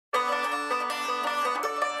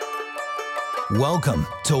Welcome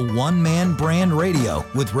to One Man Brand Radio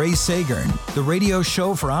with Ray Seggern, the radio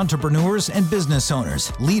show for entrepreneurs and business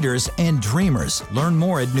owners, leaders, and dreamers. Learn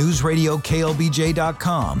more at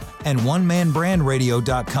newsradioklbj.com and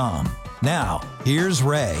onemanbrandradio.com. Now, here's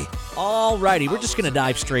Ray. All righty, we're just going to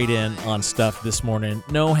dive straight in on stuff this morning.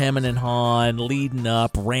 No hemming and hawing, leading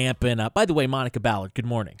up, ramping up. By the way, Monica Ballard, good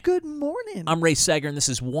morning. Good morning. I'm Ray Seggern. This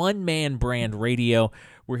is One Man Brand Radio.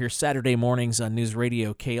 We're here Saturday mornings on News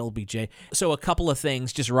Radio KLBJ. So a couple of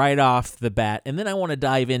things just right off the bat, and then I want to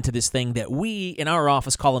dive into this thing that we in our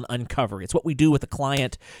office call an uncover. It's what we do with a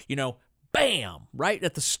client, bam, right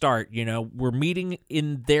at the start. We're meeting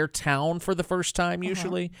in their town for the first time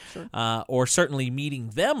usually, Sure. or certainly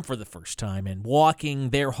meeting them for the first time and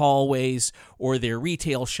walking their hallways or their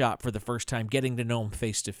retail shop for the first time, getting to know them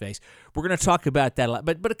face to face. We're going to talk about that a lot,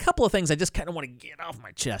 but a couple of things I just kind of want to get off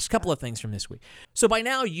my chest, a couple of things from this week. So by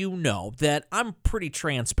now you know that I'm pretty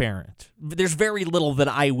transparent. There's very little that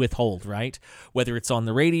I withhold, right? Whether it's on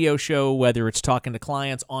the radio show, whether it's talking to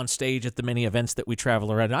clients on stage at the many events that we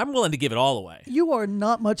travel around, I'm willing to give it all away. You are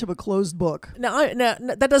not much of a closed book. Now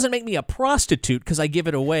that doesn't make me a prostitute because I give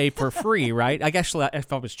it away for free, right?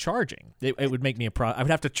 If I was charging, it would make me I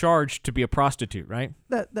would have to charge to be a prostitute, right?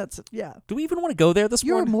 That's yeah. Do we even want to go there this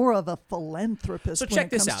You're morning? more of a philanthropist So when check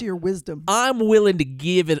it this comes out. to your wisdom. I'm willing to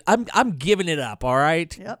give it. I'm giving it up. All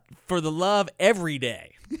right. Yep. For the love every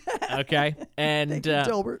day. Okay. And Thank you,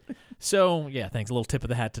 Delbert. so yeah, thanks. A little tip of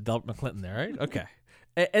the hat to Delbert McClinton there, right? Okay.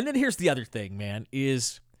 And then here's the other thing, man,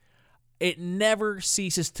 is it never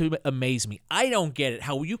ceases to amaze me. I don't get it.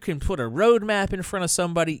 How you can put a roadmap in front of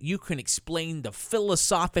somebody, you can explain the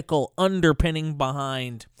philosophical underpinning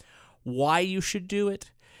behind why you should do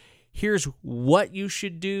it. Here's what you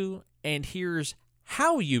should do, and here's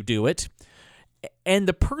how you do it. And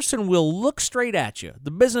the person will look straight at you.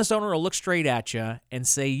 The business owner will look straight at you and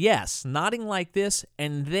say, yes, nodding like this.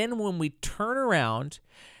 And then when we turn around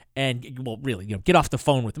and, well, really, get off the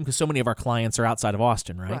phone with them because so many of our clients are outside of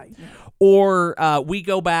Austin, right? Right. Yeah. Or we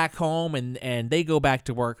go back home and they go back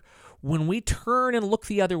to work. When we turn and look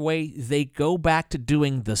the other way, they go back to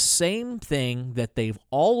doing the same thing that they've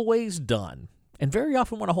always done. And very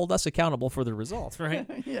often want to hold us accountable for the results, right?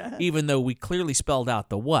 Yeah. Even though we clearly spelled out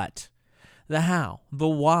the what, the how, the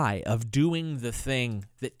why of doing the thing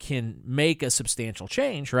that can make a substantial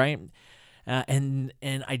change, right? And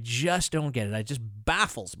I just don't get it. It just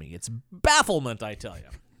baffles me. It's bafflement, I tell you,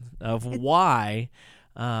 of why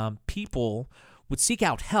people would seek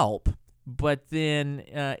out help. But then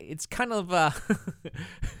it's kind of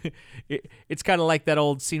it's kind of like that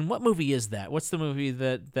old scene. What movie is that? What's the movie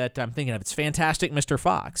that I'm thinking of? It's Fantastic Mr.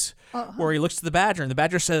 Fox, where he looks to the badger and the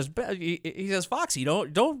badger says, he says, Foxy,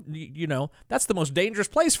 don't that's the most dangerous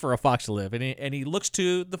place for a fox to live. And he looks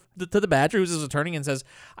to the badger, who's his attorney, and says,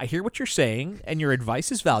 I hear what you're saying and your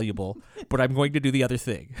advice is valuable, but I'm going to do the other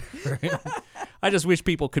thing. Right? I just wish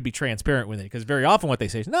people could be transparent with it because very often what they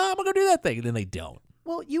say is, no, I'm going to go do that thing, and then they don't.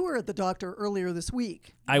 Well, you were at the doctor earlier this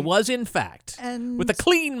week. I was, in fact, And- with a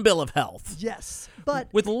clean bill of health, Yes, but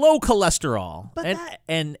with low cholesterol, But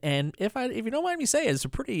and if you don't mind me saying, it's a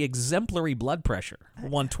pretty exemplary blood pressure,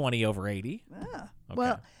 120 over 80. yeah. Okay.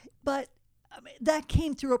 Well, but that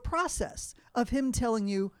came through a process of him telling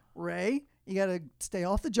you, Ray, you got to stay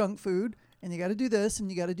off the junk food. And you got to do this, and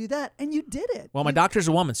you got to do that, and you did it. Well, my doctor's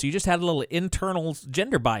a woman, so you just had a little internal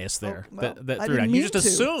gender bias there. well, that I threw it didn't out. You mean just to.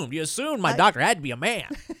 assumed. You assumed my doctor had to be a man.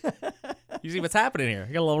 You see what's happening here?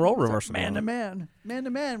 You got a little role reversal. Man to going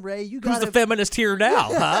on. man, Ray. You Who's got the feminist here now,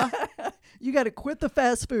 huh? You got to quit the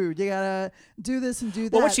fast food. You got to do this and do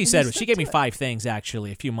that. Well, what she and said you was she stick gave me to it. 5 things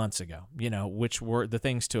actually a few months ago. Which were the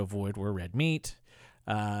things to avoid were red meat,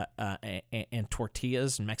 and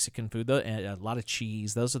tortillas, and Mexican food, and a lot of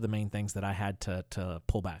cheese. Those are the main things that I had to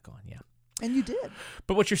pull back on. Yeah. And you did.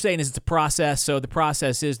 But what you're saying is it's a process. So the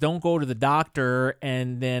process is don't go to the doctor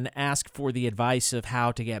and then ask for the advice of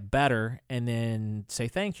how to get better, and then say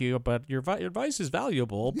thank you, but your advice is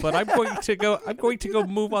valuable. But I'm going to go. I'm going to go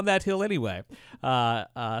move on that hill anyway.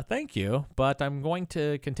 Thank you, but I'm going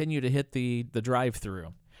to continue to hit the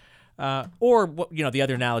drive-through. Or the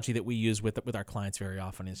other analogy that we use with our clients very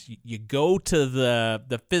often is you go to the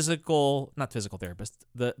not physical therapist,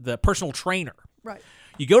 the personal trainer. Right.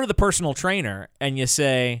 You go to the personal trainer and you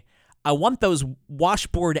say, I want those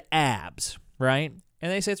washboard abs, right?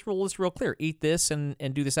 And they say, it's real clear. Eat this and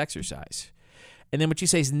do this exercise. And then what you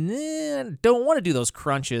say is, nah, don't want to do those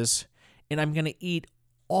crunches, and I'm going to eat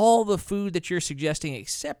all the food that you're suggesting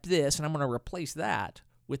except this, and I'm going to replace that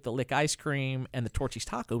with the lick ice cream and the Torchy's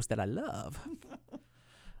tacos that I love.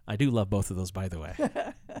 I do love both of those, by the way.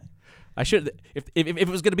 I should if it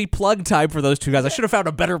was going to be plug time for those two guys, I should have found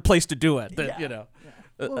a better place to do it. Yeah.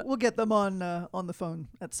 We'll get them on the phone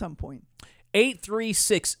at some point.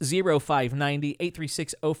 836-0590,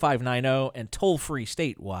 836-0590, and toll-free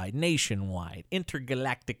statewide, nationwide,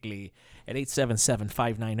 intergalactically at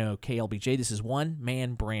 877-590-KLBJ. This is One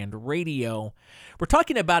Man Brand Radio. We're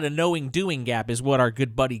talking about a knowing-doing gap is what our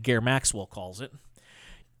good buddy Gare Maxwell calls it.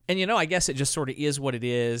 And, I guess it just sort of is what it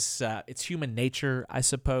is. It's human nature, I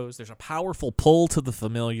suppose. There's a powerful pull to the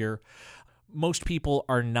familiar. Most people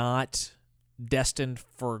are not destined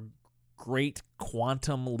for great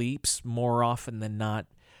quantum leaps. More often than not,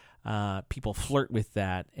 people flirt with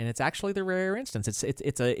that, and it's actually the rare instance.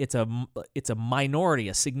 It's a minority,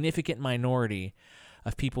 a significant minority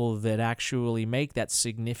of people that actually make that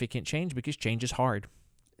significant change, because change is hard.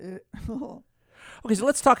 Okay, so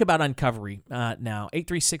let's talk about uncovery now.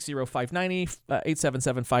 836-0590,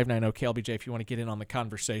 877-590-KLBJ if you want to get in on the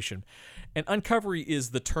conversation. And uncovery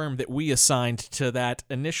is the term that we assigned to that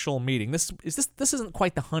initial meeting. This isn't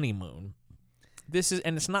quite the honeymoon.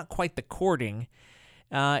 And it's not quite the courting.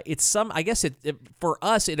 For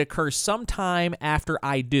us, it occurs sometime after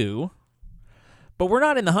I do, but we're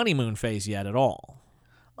not in the honeymoon phase yet at all.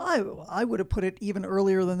 I would have put it even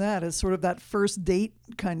earlier than that, as sort of that first date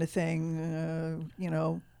kind of thing,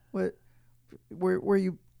 where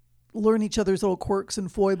you learn each other's little quirks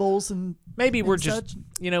and foibles, and maybe we're such. just,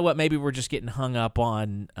 maybe we're just getting hung up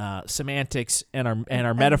on semantics and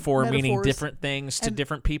our metaphor meaning different things to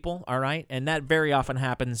different people. All right, and that very often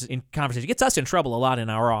happens in conversation. It gets us in trouble a lot in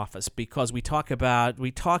our office because we talk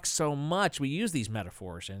so much. We use these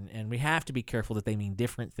metaphors, and we have to be careful that they mean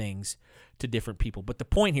different things to different people. But the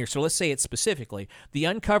point here, so let's say it specifically, the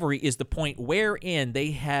uncovery is the point wherein they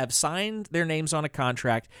have signed their names on a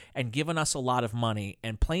contract and given us a lot of money,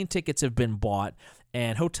 and plane tickets have been bought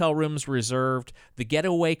and hotel rooms reserved. The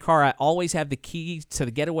getaway car, I always have the key to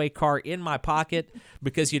the getaway car in my pocket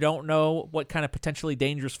because you don't know what kind of potentially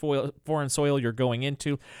dangerous foreign soil you're going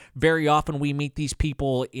into. Very often we meet these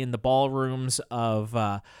people in the ballrooms of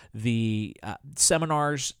the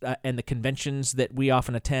seminars and the conventions that we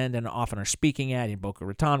often attend and often are speaking at in Boca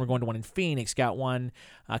Raton. We're going to one in Phoenix, got one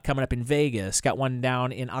coming up in Vegas, got one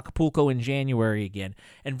down in Acapulco in January again.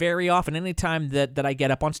 And very often, anytime that I get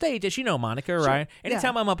up on stage, as you know, Monica, Sure. right?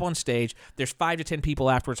 Anytime I'm up on stage, there's 5 to 10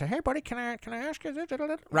 people afterwards say, "Hey, buddy, can I ask you?"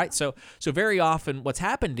 Right? So very often what's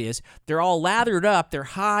happened is they're all lathered up. They're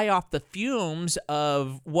high off the fumes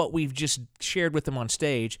of what we've just shared with them on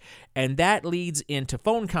stage. And that leads into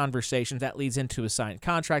phone conversations. That leads into a signed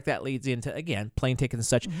contract. That leads into, again, plane tickets and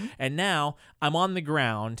such. Mm-hmm. And now I'm on the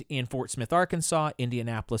ground in Fort Smith, Arkansas,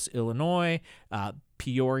 Indianapolis, Illinois,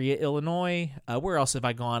 Peoria, Illinois. Where else have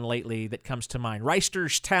I gone lately that comes to mind?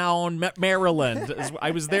 Reisterstown, Maryland.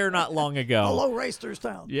 I was there not long ago. Hello,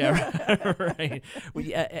 Reisterstown. Yeah, right.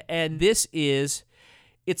 And this is,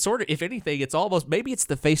 it's sort of, if anything, it's almost, maybe it's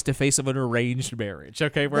the face-to-face of an arranged marriage,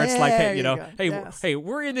 okay? Where it's like, hey,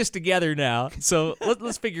 we're in this together now, so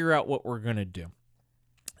let's figure out what we're going to do.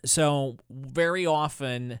 So very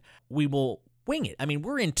often we will wing it. I mean,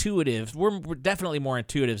 we're intuitive. We're definitely more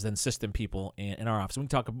intuitives than system people in our office. We can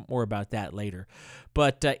talk more about that later.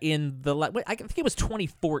 But I think it was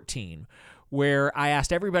 2014, where I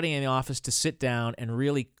asked everybody in the office to sit down and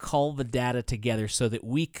really cull the data together so that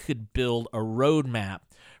we could build a roadmap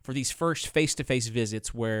for these first face-to-face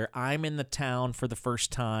visits where I'm in the town for the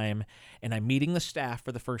first time and I'm meeting the staff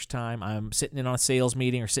for the first time. I'm sitting in on a sales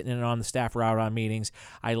meeting or sitting in on the staff route-on meetings.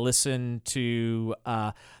 I listen to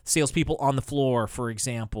salespeople on the floor, for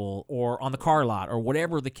example, or on the car lot, or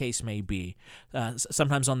whatever the case may be.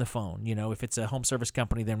 Sometimes on the phone. If it's a home service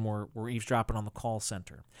company, then we're eavesdropping on the call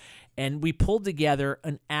center. And we pulled together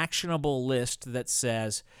an actionable list that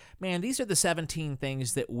says, man, these are the 17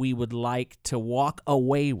 things that we would like to walk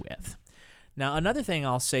away with. Now, another thing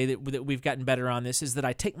I'll say that we've gotten better on this is that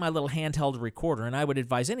I take my little handheld recorder, and I would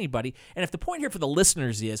advise anybody, and if the point here for the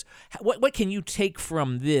listeners is, what can you take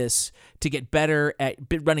from this to get better at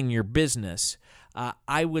running your business?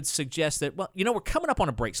 I would suggest that, we're coming up on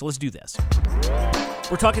a break, so let's do this.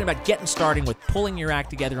 We're talking about getting started with pulling your act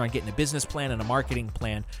together on getting a business plan and a marketing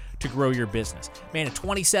plan to grow your business. Man,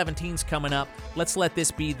 2017's coming up. Let's let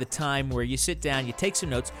this be the time where you sit down, you take some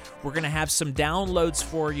notes. We're going to have some downloads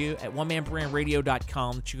for you at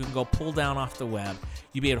onemanbrandradio.com that you can go pull down off the web.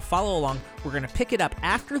 You'll be able to follow along. We're going to pick it up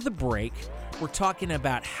after the break. We're talking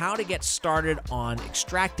about how to get started on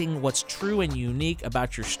extracting what's true and unique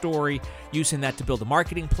about your story, using that to build a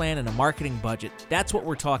marketing plan and a marketing budget. That's what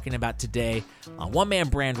we're talking about today on One Man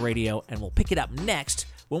Brand Radio, and we'll pick it up next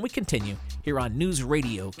when we continue here on News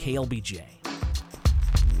Radio KLBJ.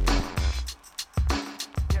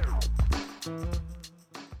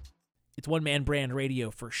 It's One Man Brand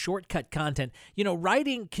Radio for shortcut content. You know,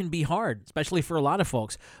 writing can be hard, especially for a lot of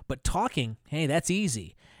folks, but talking, hey, that's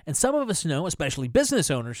easy. And some of us know, especially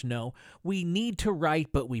business owners know, we need to write,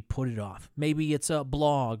 but we put it off. Maybe it's a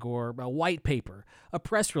blog or a white paper, a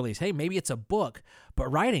press release. Hey, maybe it's a book.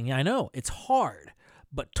 But writing, I know, it's hard.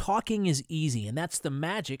 But talking is easy, and that's the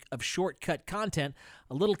magic of Shortcut Content,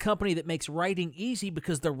 a little company that makes writing easy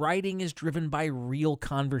because the writing is driven by real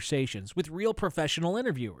conversations with real professional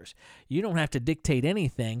interviewers. You don't have to dictate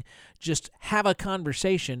anything, just have a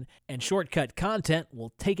conversation, and Shortcut Content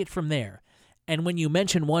will take it from there. And when you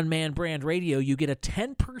mention One Man Brand Radio, you get a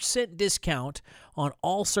 10% discount on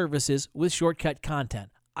all services with Shortcut Content.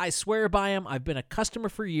 I swear by them. I've been a customer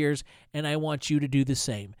for years, and I want you to do the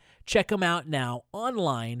same. Check them out now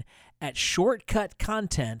online at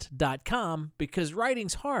shortcutcontent.com because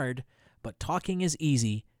writing's hard, but talking is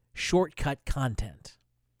easy. Shortcut Content.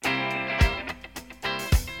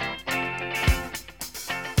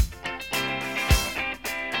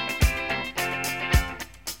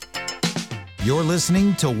 You're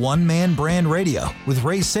listening to One Man Brand Radio with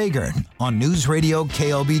Ray Seggern on News Radio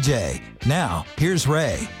KLBJ. Now, here's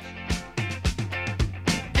Ray.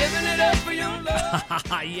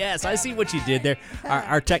 Yes, I see what you did there.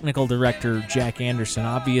 Our technical director, Jack Anderson,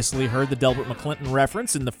 obviously heard the Delbert McClinton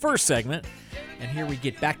reference in the first segment. And here we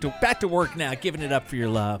get back to work now, giving it up for your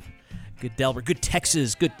love. Good Delbert, good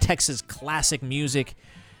Texas classic music.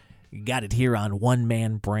 You got it here on One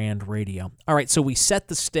Man Brand Radio. All right, so we set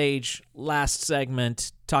the stage last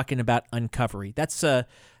segment talking about uncovery. It's an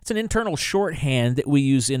internal shorthand that we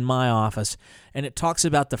use in my office, and it talks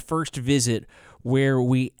about the first visit where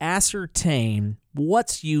we ascertain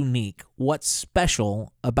what's unique, what's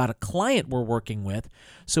special about a client we're working with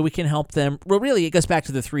so we can help them. Well, really, it goes back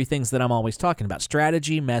to the three things that I'm always talking about: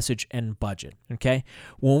 strategy, message, and budget, okay?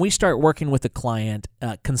 When we start working with a client,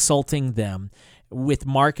 consulting them, with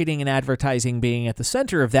marketing and advertising being at the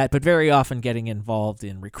center of that, but very often getting involved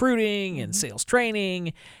in recruiting and sales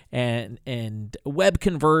training and web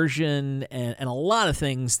conversion and a lot of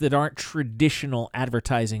things that aren't traditional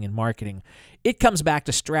advertising and marketing. It comes back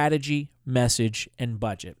to strategy, message, and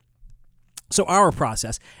budget. So our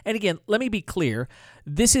process, and again, let me be clear,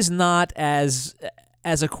 this is not as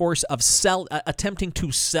a course of attempting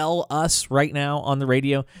to sell us right now on the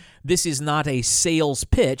radio. This is not a sales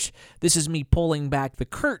pitch. This is me pulling back the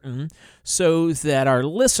curtain so that our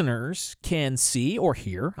listeners can see or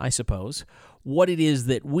hear, I suppose, what it is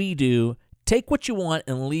that we do. Take what you want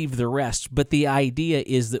and leave the rest. But the idea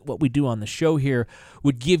is that what we do on the show here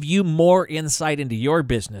would give you more insight into your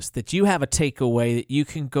business, that you have a takeaway that you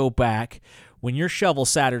can go back when your shovel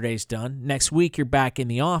Saturday's done. Next week, you're back in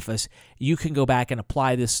the office. You can go back and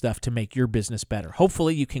apply this stuff to make your business better.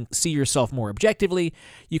 Hopefully, you can see yourself more objectively.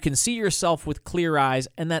 You can see yourself with clear eyes,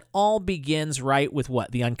 and that all begins right with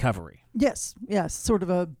what? The uncovery. Yes, sort of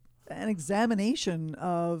an examination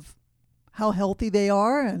of how healthy they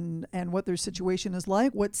are and what their situation is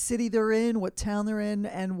like, what city they're in, what town they're in,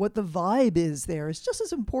 and what the vibe is there. It's just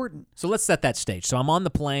as important. So let's set that stage. So I'm on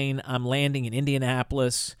the plane. I'm landing in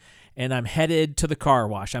Indianapolis, and I'm headed to the car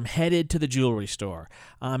wash. I'm headed to the jewelry store.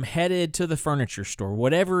 I'm headed to the furniture store.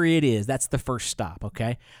 Whatever it is, that's the first stop,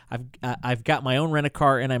 okay? I've got my own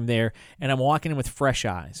rent-a-car, and I'm there, and I'm walking in with fresh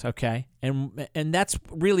eyes, okay? And that's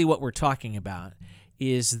really what we're talking about,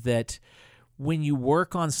 is that when you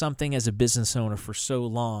work on something as a business owner for so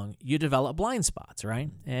long, you develop blind spots,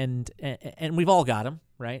 right? And we've all got them,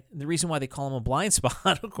 right? The reason why they call them a blind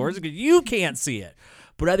spot, of course, is because you can't see it,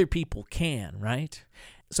 but other people can, right?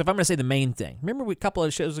 So if I'm going to say the main thing, remember a couple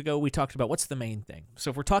of shows ago we talked about what's the main thing.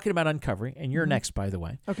 So if we're talking about uncovery, and you're next, by the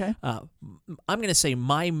way. Okay. I'm going to say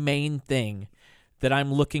my main thing that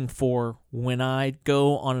I'm looking for when I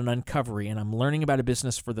go on an uncovery and I'm learning about a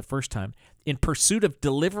business for the first time, in pursuit of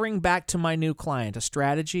delivering back to my new client a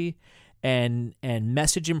strategy and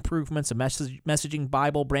message improvements, a messaging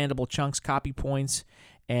Bible, brandable chunks, copy points,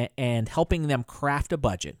 and helping them craft a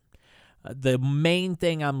budget. The main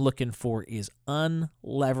thing I'm looking for is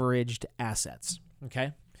unleveraged assets,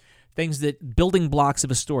 okay? Things that, building blocks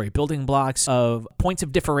of a story, building blocks of points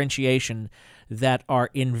of differentiation that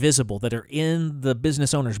are invisible, that are in the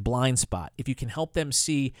business owner's blind spot. If you can help them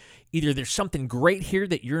see either there's something great here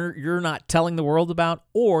that you're not telling the world about,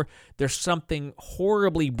 or there's something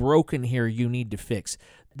horribly broken here you need to fix.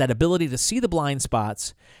 That ability to see the blind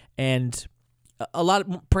spots, and a lot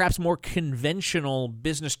of perhaps more conventional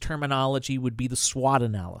business terminology would be the SWOT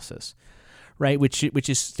analysis, right? Which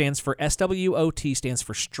stands for SWOT, stands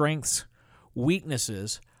for strengths,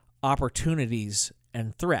 weaknesses, opportunities,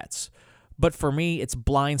 and threats. But for me, it's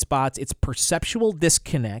blind spots. It's perceptual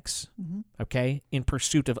disconnects, okay, in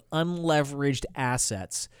pursuit of unleveraged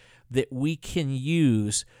assets that we can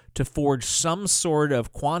use to forge some sort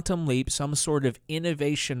of quantum leap, some sort of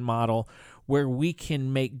innovation model where we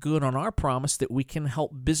can make good on our promise that we can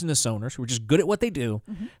help business owners who are just good at what they do,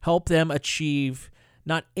 help them achieve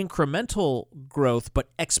not incremental growth, but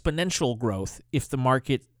exponential growth if the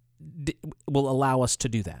market will allow us to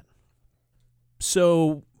do that.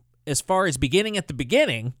 So as far as beginning at the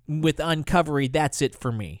beginning with Uncovery, that's it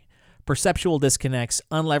for me. Perceptual disconnects,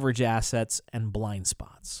 unleveraged assets, and blind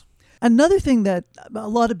spots. Another thing that a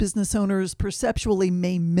lot of business owners perceptually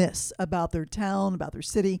may miss about their town, about their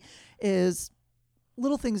city, is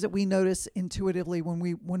little things that we notice intuitively when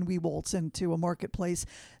we waltz into a marketplace.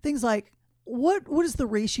 Things like what is the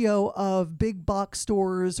ratio of big box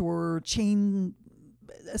stores or chain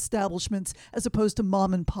establishments as opposed to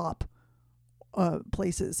mom and pop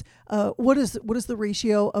places? What is the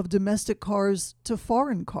ratio of domestic cars to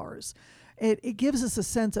foreign cars? It gives us a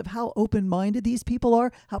sense of how open-minded these people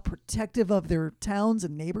are, how protective of their towns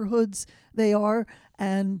and neighborhoods they are,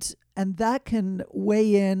 and that can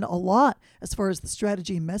weigh in a lot as far as the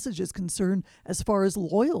strategy and message is concerned, as far as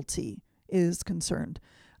loyalty is concerned.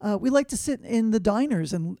 We like to sit in the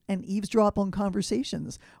diners and eavesdrop on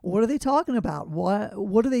conversations. What are they talking about?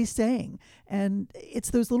 What are they saying? And it's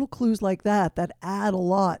those little clues like that add a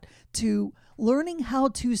lot to learning how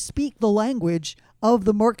to speak the language of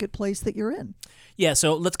the marketplace that you're in. Yeah,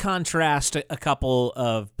 so let's contrast a couple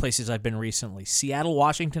of places I've been recently. Seattle,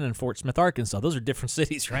 Washington, and Fort Smith, Arkansas. Those are different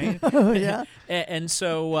cities, right? Oh, yeah. And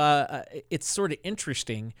so it's sort of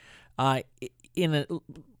interesting in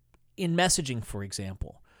messaging, for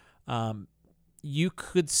example. You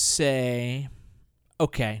could say,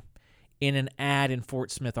 okay, in an ad in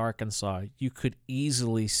Fort Smith, Arkansas, you could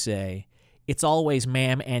easily say, it's always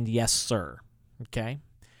ma'am and yes, sir. Okay?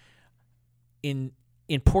 In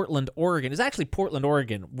Portland, Oregon, it's actually Portland,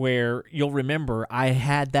 Oregon, where you'll remember I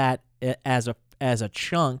had that as a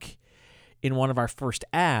chunk in one of our first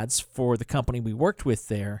ads for the company we worked with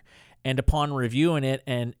there. And upon reviewing it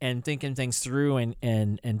and thinking things through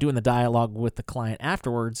and doing the dialogue with the client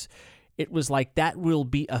afterwards, it was like that will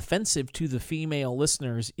be offensive to the female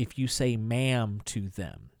listeners if you say ma'am to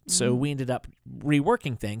them. So we ended up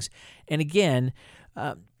reworking things. And again,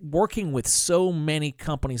 working with so many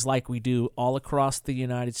companies like we do all across the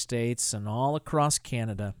United States and all across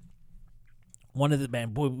Canada,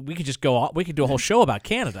 we could just we could do a whole show about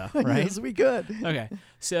Canada, right? Yes, we could. Okay.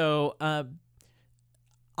 So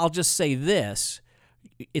I'll just say this.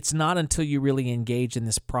 It's not until you really engage in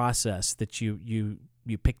this process that you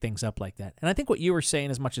pick things up like that. And I think what you were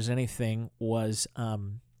saying as much as anything was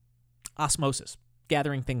osmosis.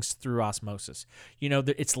 Gathering things through osmosis. You know,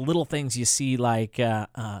 it's little things you see like, going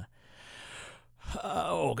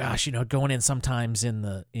in sometimes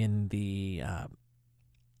I'm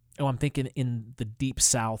thinking in the deep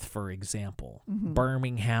South, for example,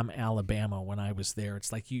 Birmingham, Alabama, when I was there.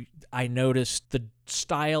 It's like I noticed the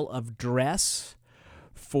style of dress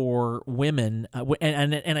for women,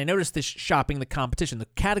 and I noticed this shopping the competition. The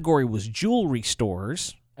category was jewelry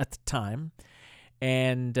stores at the time,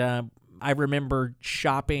 and I remember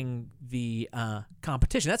shopping the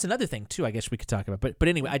competition. That's another thing, too, I guess we could talk about. But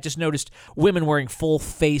anyway, I just noticed women wearing full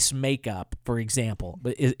face makeup, for example,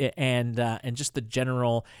 and just the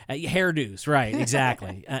general hairdos, right,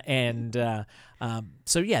 exactly.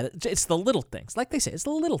 So, yeah, it's the little things. Like they say, it's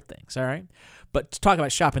the little things, all right? But to talk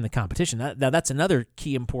about shopping the competition, that's another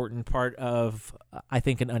key important part of, I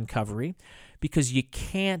think, an Uncovery, because you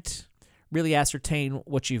can't really ascertain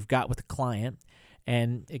what you've got with the client.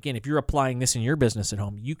 And again, if you're applying this in your business at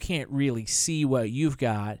home, you can't really see what you've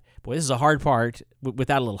got. Boy, this is a hard part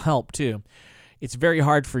without a little help, too. It's very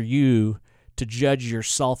hard for you to judge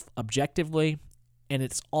yourself objectively, and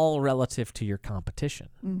it's all relative to your competition,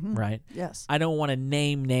 right? Yes. I don't want to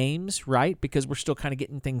name names, right, because we're still kind of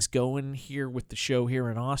getting things going here with the show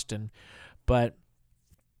here in Austin. But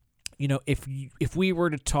you know, if we were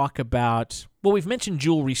to talk about, well, we've mentioned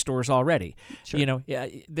jewelry stores already. Sure. You know,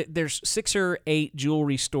 there's 6 or 8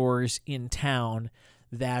 jewelry stores in town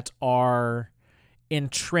that are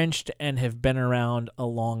entrenched and have been around a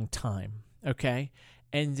long time. Okay,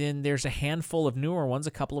 and then there's a handful of newer ones,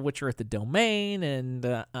 a couple of which are at the Domain. And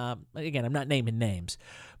again, I'm not naming names,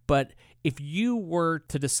 but if you were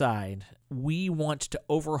to decide we want to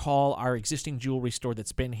overhaul our existing jewelry store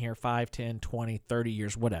that's been here 5, 10, 20, 30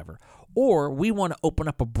 years, whatever. Or we want to open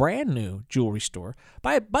up a brand new jewelry store.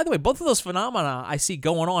 By the way, both of those phenomena I see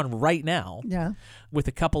going on right now with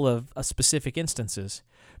a couple of specific instances.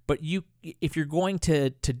 But if you're going to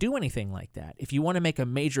do anything like that, if you want to make a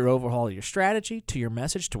major overhaul of your strategy, to your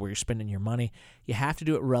message, to where you're spending your money, you have to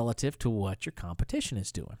do it relative to what your competition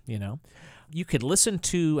is doing, You could listen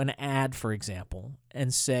to an ad, for example,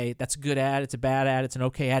 and say, that's a good ad, it's a bad ad, it's an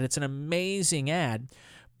okay ad, it's an amazing ad.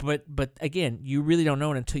 But again, you really don't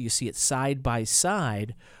know it until you see it side by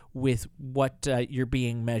side with what you're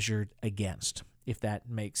being measured against, if that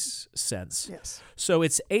makes sense. Yes. So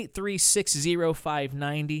it's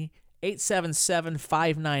 8360590,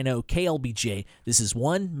 877-590-KLBJ. This is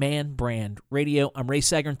One Man Brand Radio. I'm Ray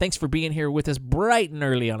Seggern. Thanks for being here with us bright and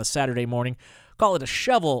early on a Saturday morning. Call it a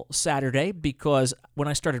shovel Saturday because when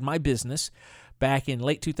I started my business back in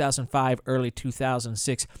late 2005, early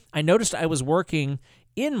 2006, I noticed I was working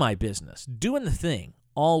in my business, doing the thing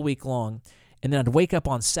all week long, and then I'd wake up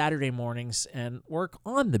on Saturday mornings and work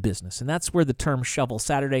on the business. And that's where the term shovel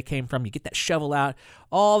Saturday came from. You get that shovel out,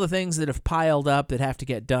 all the things that have piled up that have to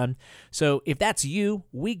get done. So if that's you,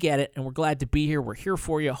 we get it, and we're glad to be here. We're here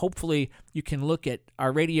for you. Hopefully you can look at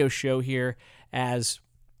our radio show here as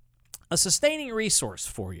a sustaining resource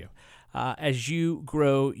for you as you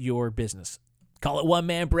grow your business. Call it One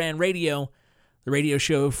Man Brand Radio, the radio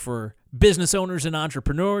show for business owners and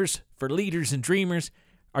entrepreneurs, for leaders and dreamers.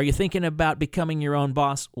 Are you thinking about becoming your own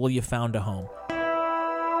boss? Well, you found a home.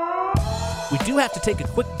 We do have to take a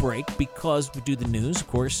quick break because we do the news, of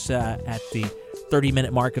course, at the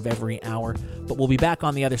 30-minute mark of every hour. But we'll be back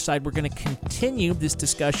on the other side. We're going to continue this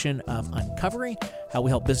discussion of uncovering how we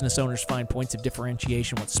help business owners find points of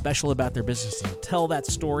differentiation, what's special about their business, and tell that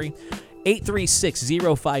story.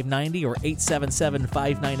 836-0590 or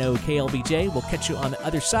 877-590-KLBJ. We'll catch you on the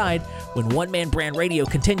other side when One Man Brand Radio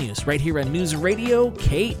continues right here on News Radio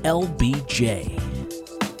KLBJ.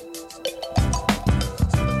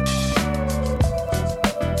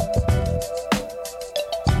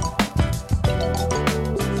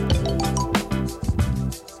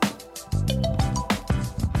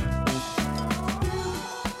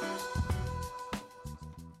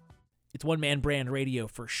 It's One Man Brand Radio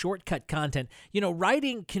for shortcut content.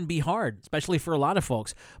 Writing can be hard, especially for a lot of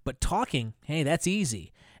folks, but talking, hey, that's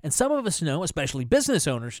easy. And some of us know, especially business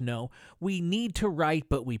owners know, we need to write,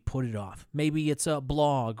 but we put it off. Maybe it's a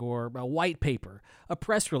blog or a white paper, a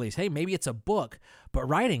press release. Hey, maybe it's a book. But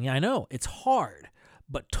writing, I know, it's hard.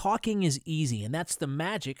 But talking is easy, and that's the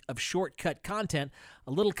magic of Shortcut Content,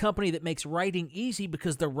 a little company that makes writing easy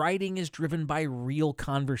because the writing is driven by real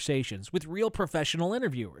conversations with real professional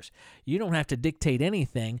interviewers. You don't have to dictate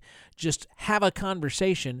anything, just have a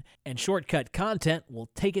conversation, and Shortcut Content will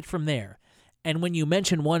take it from there. And when you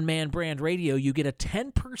mention One Man Brand Radio, you get a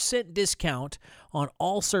 10% discount on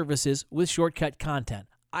all services with Shortcut Content.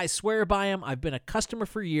 I swear by them. I've been a customer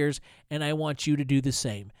for years, and I want you to do the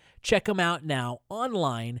same. Check them out now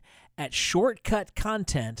online at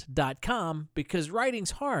shortcutcontent.com because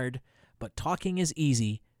writing's hard, but talking is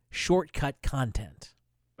easy. Shortcut Content.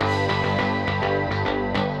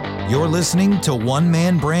 You're listening to One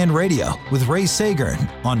Man Brand Radio with Ray Seggern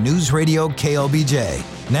on News Radio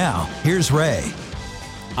KLBJ. Now, here's Ray.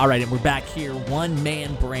 All right, and we're back here, One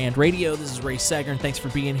Man Brand Radio. This is Ray Seggern. Thanks for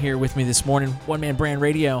being here with me this morning. One Man Brand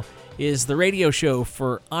Radio is the radio show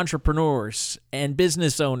for entrepreneurs and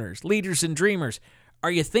business owners, leaders and dreamers. Are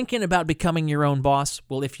you thinking about becoming your own boss?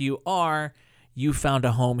 Well, if you are, you found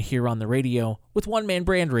a home here on the radio with One Man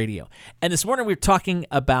Brand Radio. And this morning we're talking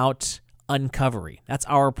about uncovery. That's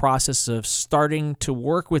our process of starting to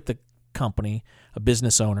work with the company, a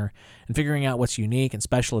business owner, and figuring out what's unique and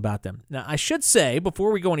special about them. Now, I should say,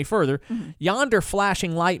 before we go any further, yonder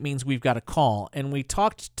flashing light means we've got a call, and we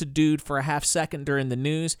talked to Dude for a half second during the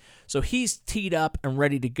news, so he's teed up and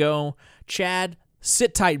ready to go. Chad,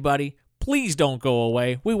 sit tight, buddy. Please don't go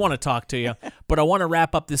away. We want to talk to you, but I want to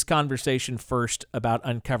wrap up this conversation first about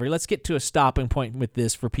uncovery. Let's get to a stopping point with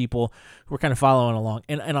this for people who are kind of following along.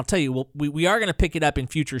 And I'll tell you, we are going to pick it up in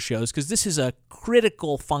future shows because this is a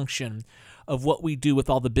critical function of what we do with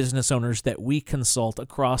all the business owners that we consult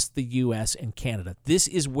across the U.S. and Canada. This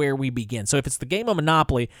is where we begin. So if it's the game of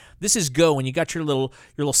Monopoly, this is go, and you got your little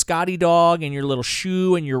Scotty dog and your little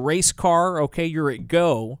shoe and your race car, okay, you're at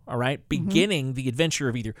go, all right, beginning the adventure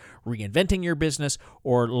of either reinventing your business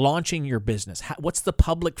or launching your business. What's the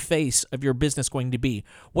public face of your business going to be?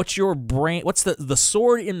 What's your brand? What's the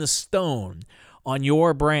sword in the stone on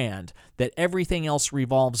your brand that everything else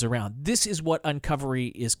revolves around? This is what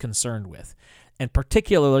Uncovery is concerned with. And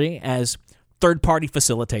particularly as third-party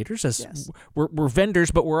facilitators, as Yes. we're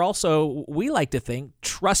vendors, but we're also, we like to think,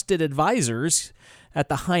 trusted advisors at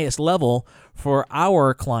the highest level for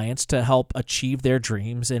our clients to help achieve their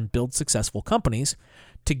dreams and build successful companies,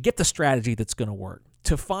 to get the strategy that's going to work,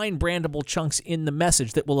 to find brandable chunks in the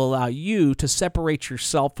message that will allow you to separate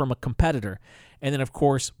yourself from a competitor. And then, of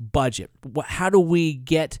course, budget. How do we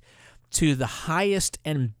get to the highest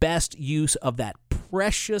and best use of that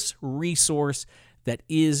precious resource that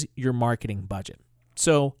is your marketing budget?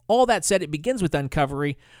 So all that said, it begins with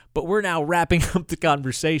Uncovery, but we're now wrapping up the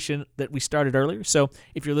conversation that we started earlier. So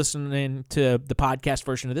if you're listening to the podcast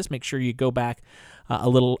version of this, make sure you go back a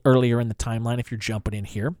little earlier in the timeline if you're jumping in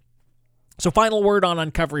here. So final word on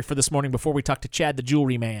Uncovery for this morning before we talk to Chad, the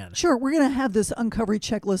jewelry man. Sure. We're going to have this Uncovery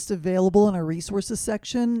checklist available in our resources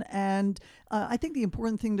section. And I think the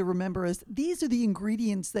important thing to remember is these are the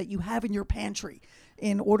ingredients that you have in your pantry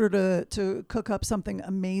in order to cook up something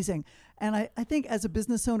amazing. And I think as a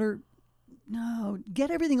business owner, no,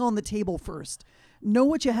 get everything on the table first. Know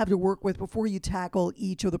what you have to work with before you tackle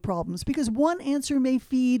each of the problems, because one answer may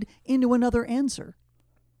feed into another answer.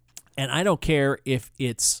 And I don't care if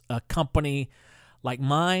it's a company like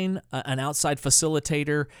mine, an outside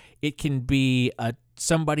facilitator. It can be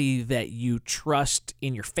somebody that you trust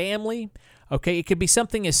in your family. Okay, it could be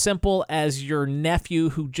something as simple as your nephew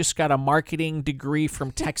who just got a marketing degree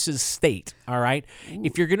from Texas State, all right? Ooh.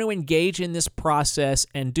 If you're going to engage in this process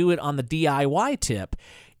and do it on the DIY tip,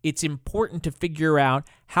 it's important to figure out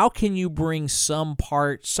how can you bring some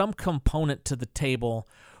part, some component to the table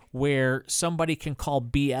where somebody can call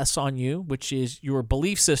BS on you, which is your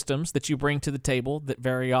belief systems that you bring to the table that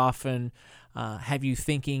very often have you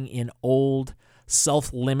thinking in old,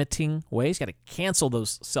 self-limiting ways. You got to cancel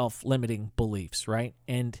those self-limiting beliefs, right?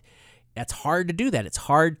 And that's hard to do that. It's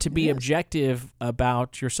hard to be objective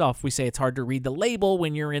about yourself. We say it's hard to read the label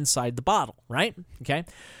when you're inside the bottle, right? Okay,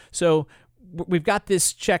 so we've got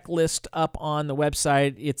this checklist up on the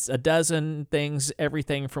website. It's a dozen things,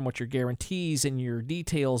 everything from what your guarantees and your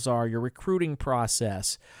details are, your recruiting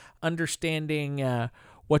process, understanding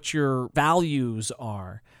what your values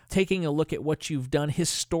are, taking a look at what you've done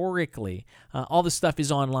historically. All this stuff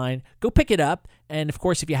is online. Go pick it up. And, of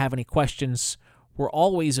course, if you have any questions, we're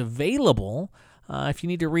always available. If you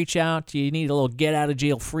need to reach out, you need a little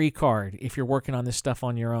get-out-of-jail-free card if you're working on this stuff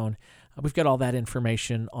on your own. We've got all that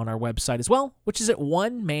information on our website as well, which is at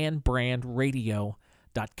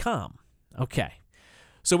onemanbrandradio.com. Okay.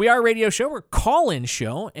 So we are a radio show. We're a call-in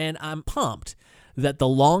show, and I'm pumped that the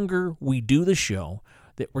longer we do the show,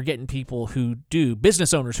 that we're getting people who do,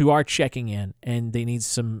 business owners who are checking in, and they need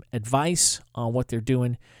some advice on what they're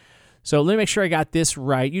doing. So let me make sure I got this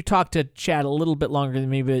right. You talked to Chad a little bit longer than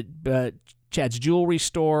me, but Chad's jewelry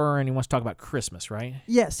store, and he wants to talk about Christmas, right?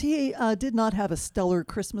 Yes, he did not have a stellar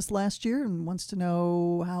Christmas last year and wants to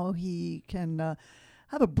know how he can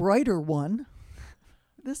have a brighter one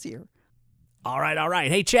this year. All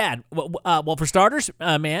right. Hey, Chad. Well, for starters,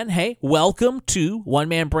 man, hey, welcome to One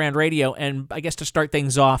Man Brand Radio. And I guess to start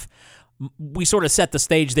things off, we sort of set the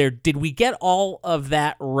stage there. Did we get all of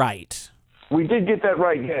that right? We did get that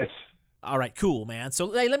right, yes. All right, cool, man.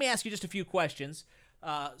 So hey, let me ask you just a few questions.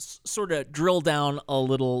 Sort of drill down a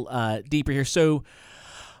little deeper here. So,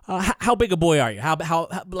 how big a boy are you? How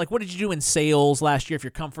like what did you do in sales last year? If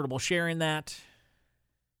you're comfortable sharing that.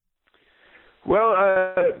 Well,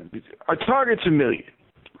 our target's $1 million.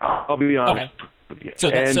 I'll be honest with you.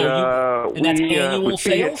 So that's annual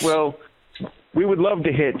sales. Well, we would love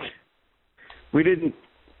to hit. We didn't.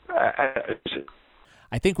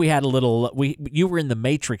 I think we had a little. You were in the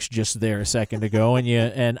Matrix just there a second ago,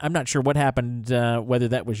 and I'm not sure what happened. Whether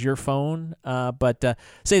that was your phone, but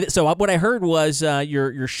say that. So what I heard was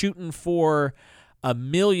you're shooting for $1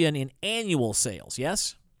 million in annual sales.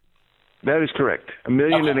 Yes, that is correct. $1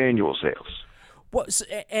 million in annual sales.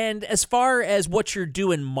 And as far as what you're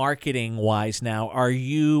doing marketing wise now, are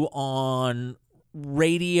you on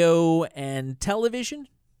radio and television,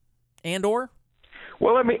 and or?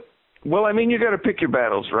 Well, I mean, you got to pick your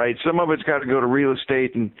battles, right? Some of it's got to go to real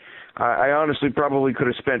estate, and I honestly probably could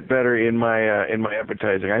have spent better in my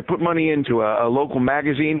advertising. I put money into a local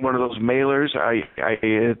magazine, one of those mailers. I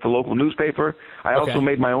hit the local newspaper. I also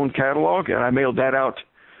made my own catalog, and I mailed that out.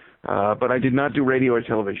 But I did not do radio or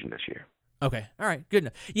television this year. Okay. All right. Good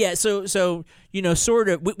enough. Yeah. So sort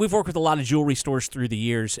of, we've worked with a lot of jewelry stores through the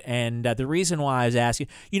years, and the reason why I was asking,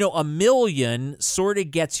 $1 million sort of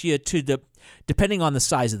gets you to depending on the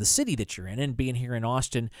size of the city that you're in, and being here in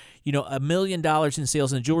Austin, $1 million in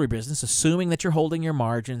sales in the jewelry business, assuming that you're holding your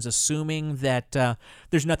margins, assuming that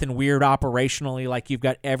there's nothing weird operationally, like you've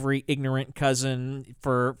got every ignorant cousin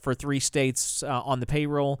for 3 states on the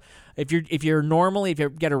payroll. If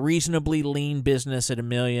you've got a reasonably lean business at $1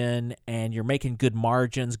 million and you're making good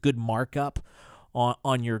margins, good markup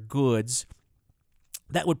on your goods,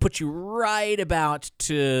 that would put you right about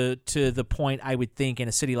to the point, I would think, in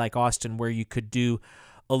a city like Austin where you could do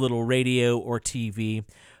a little radio or TV.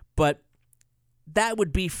 But that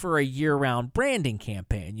would be for a year-round branding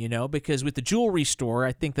campaign, because with the jewelry store,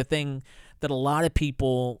 I think the thing that a lot of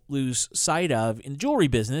people lose sight of in the jewelry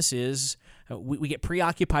business is we get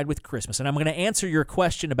preoccupied with Christmas. And I'm going to answer your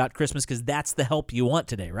question about Christmas because that's the help you want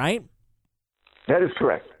today, right? That is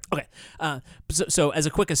correct. Okay. So as a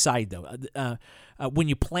quick aside, though, when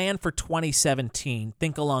you plan for 2017,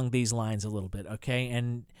 think along these lines a little bit, okay?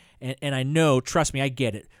 And I know, trust me, I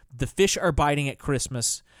get it. The fish are biting at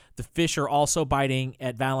Christmas. The fish are also biting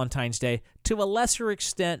at Valentine's Day. To a lesser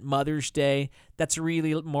extent, Mother's Day. That's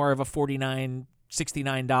really more of a $49,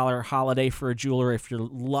 $69 holiday for a jeweler if you're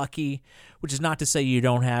lucky, which is not to say you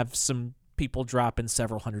don't have some people dropping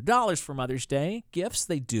several $100s for Mother's Day gifts.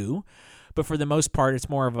 They do. But for the most part, it's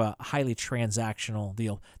more of a highly transactional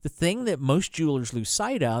deal. The thing that most jewelers lose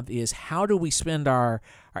sight of is how do we spend our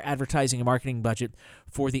advertising and marketing budget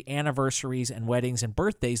for the anniversaries and weddings and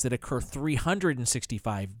birthdays that occur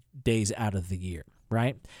 365 days out of the year,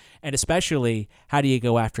 right? And especially, how do you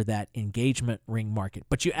go after that engagement ring market?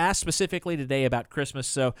 But you asked specifically today about Christmas,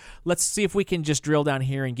 so let's see if we can just drill down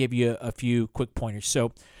here and give you a few quick pointers.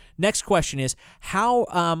 So next question is,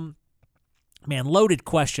 how... Man, loaded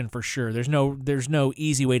question for sure. There's no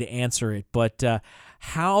easy way to answer it. But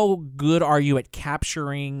how good are you at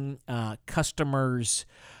capturing customers'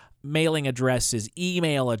 mailing addresses,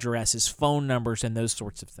 email addresses, phone numbers, and those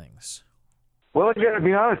sorts of things? Well, I got to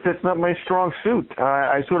be honest, that's not my strong suit.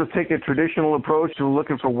 I sort of take a traditional approach to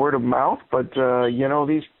looking for word of mouth, but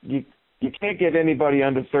you can't get anybody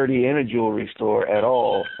under 30 in a jewelry store at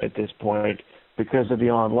all at this point, because of the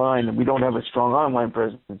online, and we don't have a strong online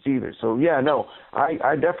presence either. So,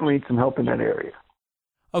 I definitely need some help in that area.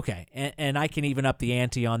 Okay, and I can even up the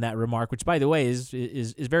ante on that remark, which, by the way, is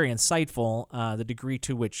very insightful, the degree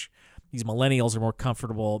to which these millennials are more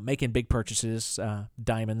comfortable making big purchases,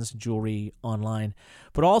 diamonds, jewelry, online.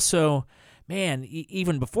 But also, man,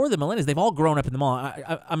 even before the millennials, they've all grown up in the mall.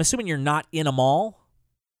 I'm assuming you're not in a mall?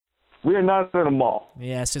 We are not in a mall.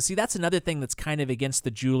 Yeah, so see, that's another thing that's kind of against the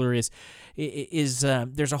jeweler is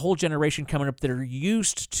there's a whole generation coming up that are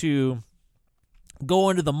used to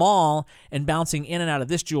going to the mall and bouncing in and out of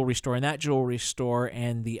this jewelry store and that jewelry store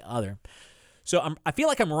and the other. So I feel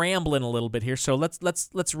like I'm rambling a little bit here. So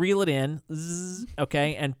let's reel it in,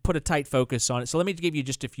 okay, and put a tight focus on it. So let me give you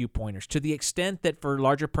just a few pointers. To the extent that for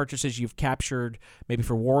larger purchases you've captured, maybe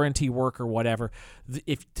for warranty work or whatever,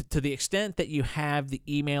 to the extent that you have the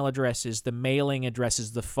email addresses, the mailing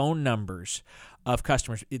addresses, the phone numbers of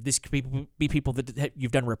customers, this could be people that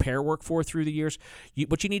you've done repair work for through the years.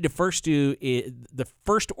 What you need to first do is the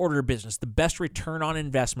first order of business, the best return on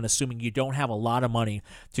investment, assuming you don't have a lot of money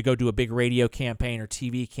to go do a big radio campaign or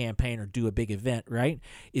TV campaign or do a big event, right,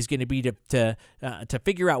 is going to be to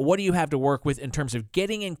figure out what do you have to work with in terms of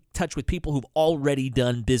getting in touch with people who've already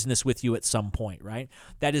done business with you at some point, right?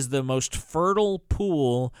 That is the most fertile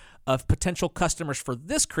pool of potential customers for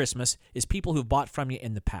this Christmas is people who've bought from you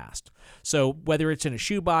in the past. So whether it's in a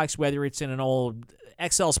shoebox, whether it's in an old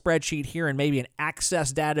Excel spreadsheet here and maybe an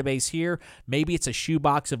Access database here, maybe it's a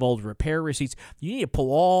shoebox of old repair receipts, you need to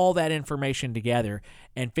pull all that information together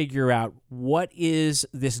and figure out what is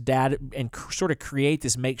this data and sort of create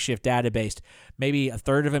this makeshift database. Maybe a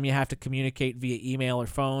third of them you have to communicate via email or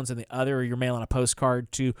phones, and the other you're mailing a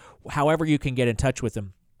postcard to, however you can get in touch with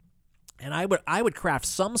them. And I would craft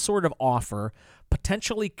some sort of offer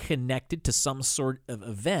potentially connected to some sort of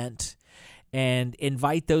event and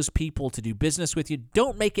invite those people to do business with you.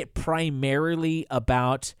 Don't make it primarily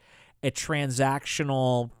about a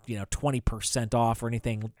transactional, 20% off or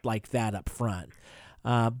anything like that up front.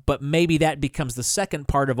 But maybe that becomes the second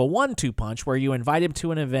part of a 1-2 punch where you invite him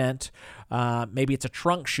to an event. Maybe it's a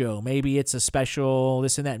trunk show. Maybe it's a special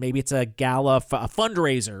this and that. Maybe it's a gala, a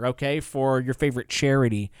fundraiser, okay, for your favorite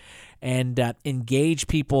charity. And engage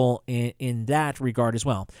people in that regard as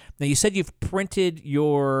well. Now, you said you've printed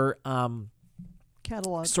your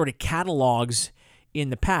catalog, sort of catalogs in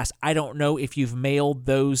the past. I don't know if you've mailed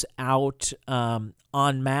those out en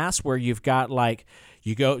masse, where you've got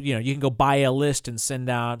you can go buy a list and send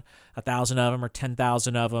out 1,000 of them or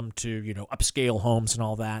 10,000 of them to upscale homes and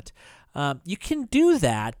all that. You can do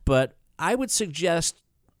that, but I would suggest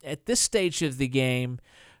at this stage of the game,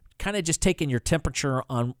 kind of just taking your temperature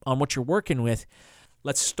on what you're working with.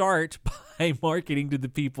 Let's start by marketing to the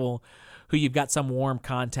people who you've got some warm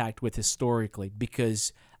contact with historically,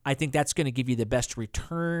 because I think that's going to give you the best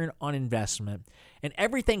return on investment. And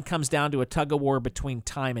everything comes down to a tug of war between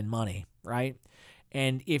time and money, right?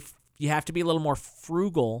 And if you have to be a little more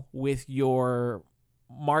frugal with your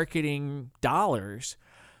marketing dollars,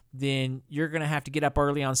 then you're going to have to get up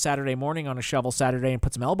early on Saturday morning on a shovel Saturday and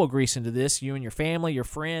put some elbow grease into this, you and your family, your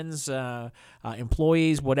friends,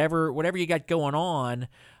 employees, whatever you got going on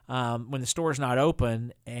when the store's not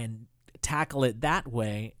open, and tackle it that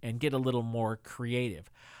way and get a little more creative.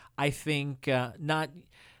 I think I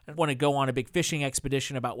don't want to go on a big fishing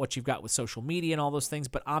expedition about what you've got with social media and all those things,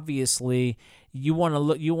 but obviously you want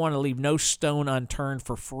to leave no stone unturned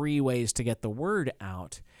for free ways to get the word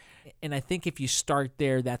out. And I think if you start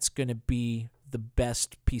there, that's going to be the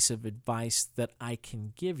best piece of advice that I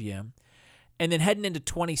can give you. And then heading into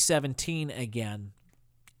 2017 again,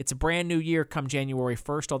 it's a brand new year come January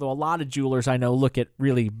 1st, although a lot of jewelers I know look at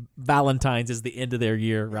really Valentine's as the end of their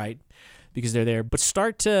year, right? Because they're there. But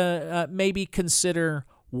start to maybe consider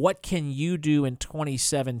what can you do in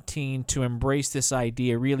 2017 to embrace this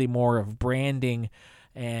idea really more of branding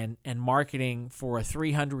and marketing for a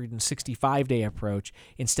 365-day approach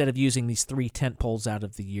instead of using these 3 tent poles out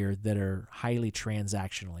of the year that are highly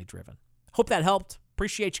transactionally driven. Hope that helped.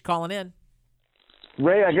 Appreciate you calling in.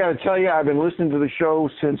 Ray, I got to tell you, I've been listening to the show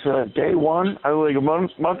since day one, like a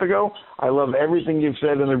month ago. I love everything you've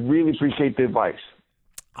said, and I really appreciate the advice.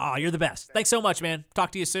 Oh, you're the best. Thanks so much, man.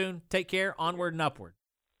 Talk to you soon. Take care. Onward and upward.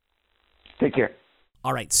 Take care.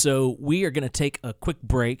 All right, so we are going to take a quick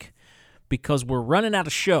break because we're running out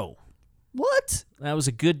of show. What? That was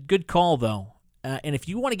a good call, though. And if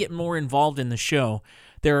you want to get more involved in the show,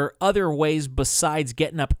 there are other ways besides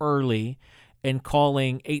getting up early and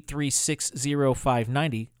calling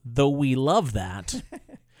 836-0590, though we love that,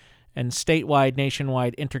 and statewide,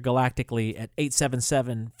 nationwide, intergalactically at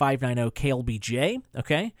 877-590-KLBJ,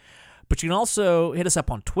 okay? But you can also hit us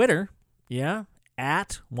up on Twitter, yeah,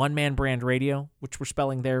 at One Man Brand Radio, which we're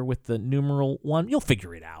spelling there with the numeral 1. You'll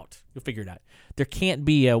figure it out. There can't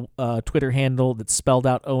be a Twitter handle that's spelled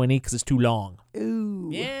out O-N-E because it's too long.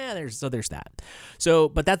 Ooh. Yeah, there's that. So,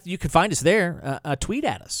 but that you can find us there. Tweet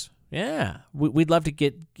at us. Yeah, we'd love to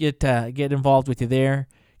get involved with you there.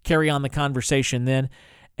 Carry on the conversation then.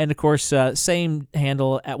 And, of course, same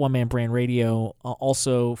handle at One Man Brand Radio,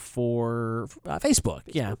 also for Facebook,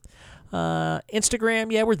 yeah.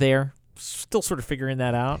 Instagram, yeah, we're there. Still sort of figuring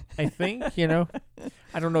that out, I think, I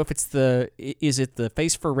don't know if it's is it the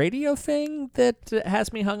Face for Radio thing that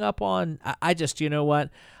has me hung up on? I just, you know what?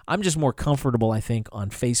 I'm just more comfortable, I think,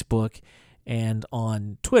 on Facebook and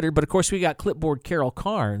on Twitter. But, of course, we got Clipboard Carol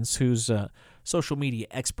Carnes, who's a social media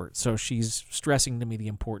expert. So she's stressing to me the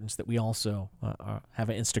importance that we also have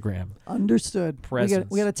an Instagram. Understood. Presence.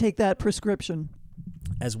 We got to take that prescription.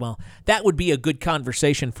 As well. That would be a good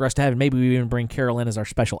conversation for us to have. Maybe we even bring Carol in as our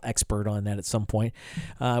special expert on that at some point.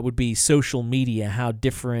 Would be social media, how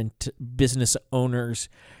different business owners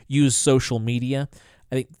use social media.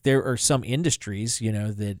 I think there are some industries,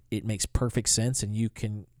 that it makes perfect sense and you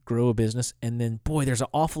can grow a business. And then, boy, there's an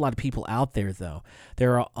awful lot of people out there, though.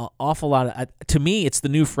 There are an awful lot of, to me, it's the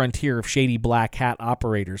new frontier of shady black hat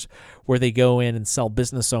operators where they go in and sell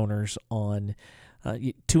business owners on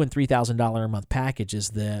 $2,000 and $3,000 a month packages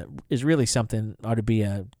that is really something ought to be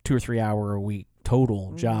a 2 or 3 hour a week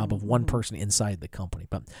total job of one person inside the company.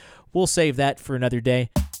 But we'll save that for another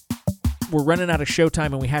day. We're running out of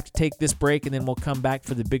showtime and we have to take this break, and then we'll come back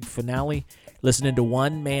for the big finale. Listening to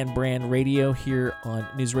One Man Brand Radio here on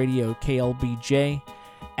News Radio KLBJ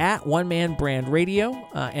at One Man Brand Radio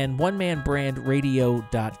and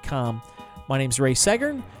onemanbrandradio.com. My name's Ray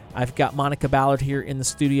Seggern. I've got Monica Ballard here in the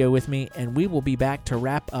studio with me, and we will be back to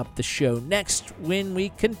wrap up the show next when we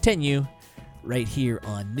continue right here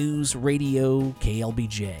on News Radio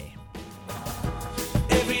KLBJ.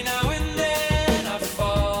 Every now and then I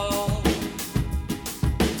fall.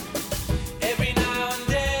 Every now and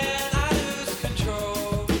then I lose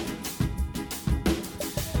control.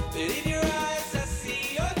 But in your eyes I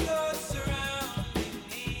see your thoughts surrounding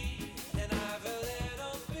me, and I've a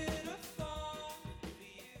little bit of fun for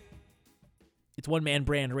you. It's One Man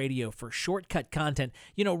Brand Radio for shortcut content.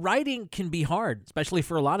 Writing can be hard, especially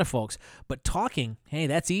for a lot of folks, but talking, hey,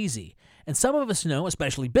 that's easy. And some of us know,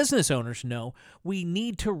 especially business owners know, we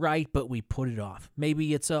need to write, but we put it off.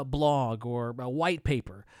 Maybe it's a blog or a white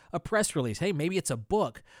paper, a press release. Hey, maybe it's a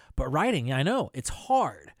book. But writing, I know, it's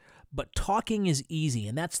hard. but talking is easy,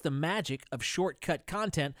 and that's the magic of Shortcut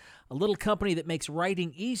Content, a little company that makes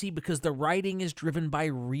writing easy because the writing is driven by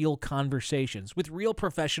real conversations with real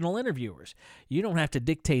professional interviewers. You don't have to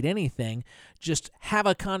dictate anything, just have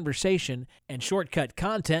a conversation, and Shortcut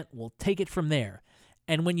Content will take it from there.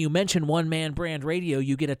 And when you mention One Man Brand Radio,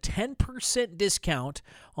 you get a 10% discount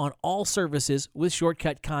on all services with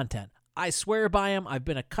Shortcut Content. I swear by them. I've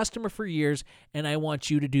been a customer for years, and I want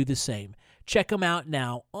you to do the same. Check them out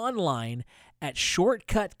now online at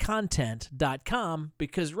shortcutcontent.com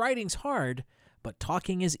because writing's hard, but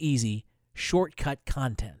talking is easy. Shortcut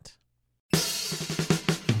Content.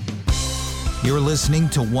 You're listening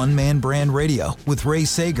to One Man Brand Radio with Ray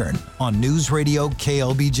Seggern on News Radio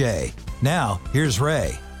KLBJ. Now, here's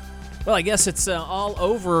Ray. Well, I guess it's all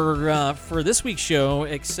over for this week's show,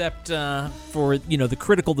 except for, the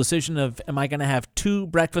critical decision of, am I going to have 2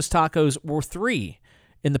 breakfast tacos or 3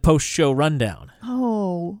 in the post-show rundown?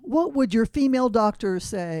 Oh, what would your female doctor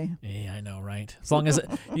say? Yeah, I know, right? As long as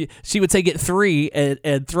she would say get 3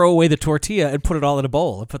 and throw away the tortilla and put it all in a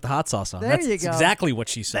bowl and put the hot sauce on. That's exactly what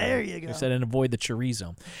she said. There you go. She said, and avoid the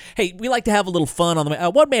chorizo. Hey, we like to have a little fun on the way.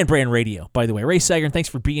 One Man Brand Radio, by the way. Ray Seggern, thanks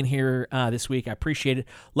for being here this week. I appreciate it.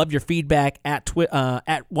 Love your feedback at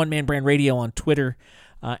One Man Brand Radio on Twitter.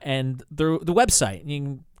 And the website. You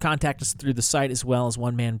can contact us through the site as well as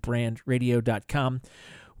onemambrandradio.com.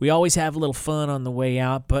 We always have a little fun on the way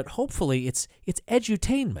out, but hopefully it's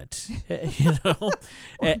edutainment,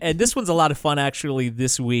 and this one's a lot of fun actually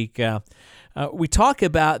this week. We talk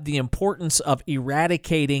about the importance of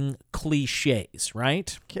eradicating cliches,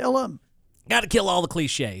 right? Kill them. Got to kill all the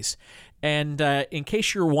cliches. And in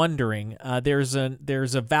case you're wondering, there's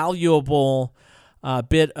a valuable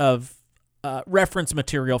bit of reference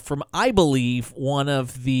material from, I believe, one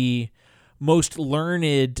of the most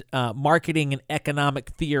learned marketing and economic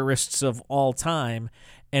theorists of all time,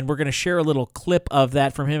 and we're going to share a little clip of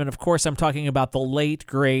that from him. And, of course, I'm talking about the late,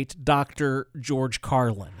 great Dr. George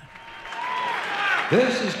Carlin.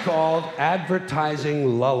 This is called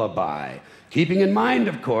advertising lullaby, keeping in mind,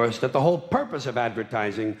 of course, that the whole purpose of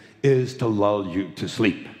advertising is to lull you to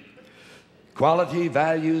sleep. Quality,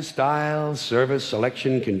 value, style, service,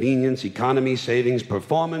 selection, convenience, economy, savings,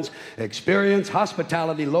 performance, experience,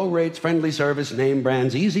 hospitality, low rates, friendly service, name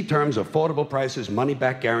brands, easy terms, affordable prices,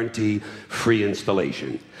 money-back guarantee, free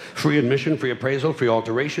installation. Free admission, free appraisal, free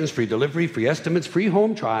alterations, free delivery, free estimates, free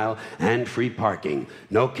home trial, and free parking.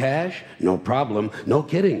 No cash, no problem, no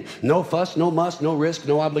kidding. No fuss, no muss, no risk,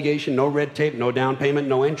 no obligation, no red tape, no down payment,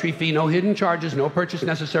 no entry fee, no hidden charges, no purchase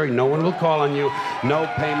necessary, no one will call on you,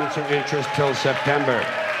 no payments or interest till September.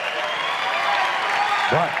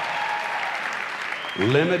 But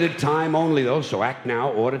limited time only, though, so act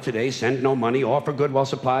now, order today, send no money, offer good while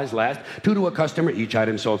supplies last, 2 to a customer, each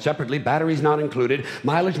item sold separately, batteries not included,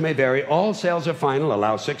 mileage may vary, all sales are final,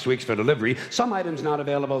 allow 6 weeks for delivery, some items not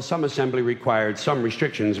available, some assembly required, some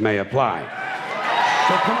restrictions may apply.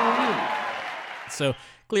 So come on in. So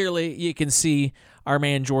clearly you can see our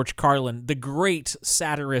man George Carlin, the great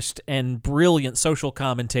satirist and brilliant social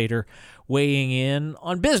commentator, weighing in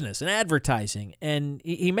on business and advertising. And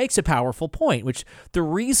he makes a powerful point, which the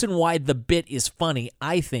reason why the bit is funny,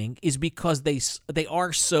 I think, is because they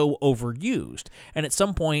are so overused. And at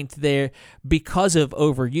some point, because of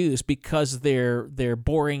overuse, because they're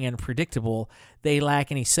boring and predictable, they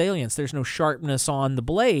lack any salience. There's no sharpness on the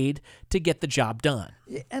blade to get the job done.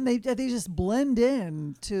 And they just blend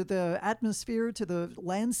in to the atmosphere, to the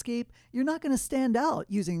landscape. You're not going to stand out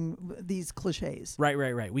using these cliches.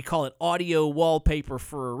 Right. We call it audio wallpaper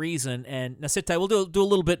for a reason. And now sit tight. We'll do a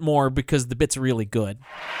little bit more because the bit's really good.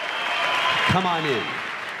 Come on in.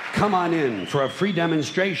 Come on in for a free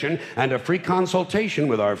demonstration and a free consultation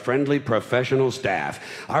with our friendly professional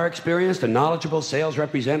staff. Our experienced and knowledgeable sales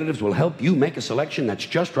representatives will help you make a selection that's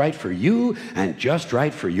just right for you and just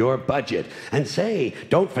right for your budget. And say,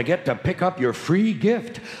 don't forget to pick up your free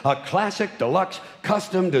gift, a classic, deluxe,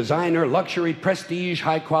 custom, designer, luxury, prestige,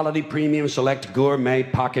 high-quality, premium, select, gourmet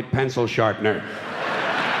pocket pencil sharpener.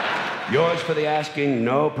 Yours for the asking,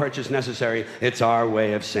 no purchase necessary. It's our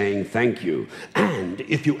way of saying thank you. And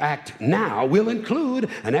if you act now, we'll include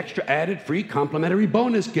an extra added free complimentary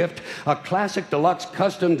bonus gift, a classic, deluxe,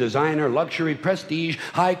 custom, designer, luxury, prestige,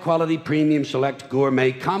 high-quality, premium, select,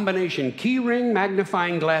 gourmet, combination key ring,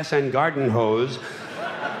 magnifying glass, and garden hose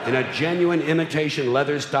in a genuine imitation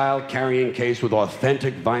leather-style carrying case with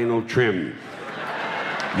authentic vinyl trim.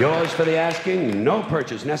 Yours for the asking, no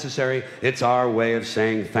purchase necessary. It's our way of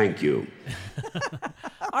saying thank you.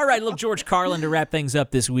 All right, little George Carlin to wrap things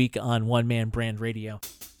up this week on One Man Brand Radio.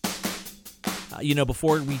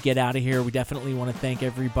 Before we get out of here, we definitely want to thank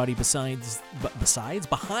everybody besides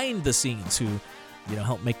behind the scenes who,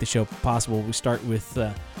 help make the show possible. We start with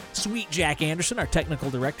Sweet Jack Anderson, our technical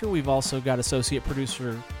director. We've also got associate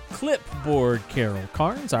producer Clipboard Carol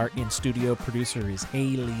Carnes. Our in-studio producer is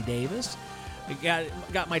Haley Davis. We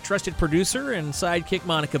got my trusted producer and sidekick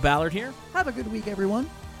Monica Ballard here. Have a good week, everyone.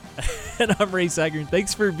 And I'm Ray Seggern.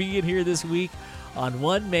 Thanks for being here this week on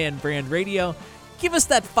One Man Brand Radio. Give us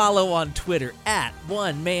that follow on Twitter at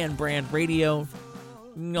One Man Brand Radio. You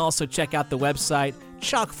can also check out the website,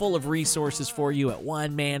 chock full of resources for you at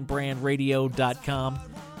onemanbrandradio.com.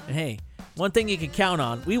 And hey, one thing you can count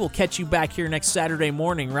on, we will catch you back here next Saturday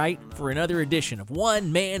morning, right, for another edition of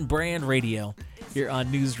One Man Brand Radio here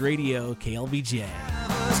on News Radio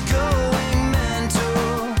KLBJ.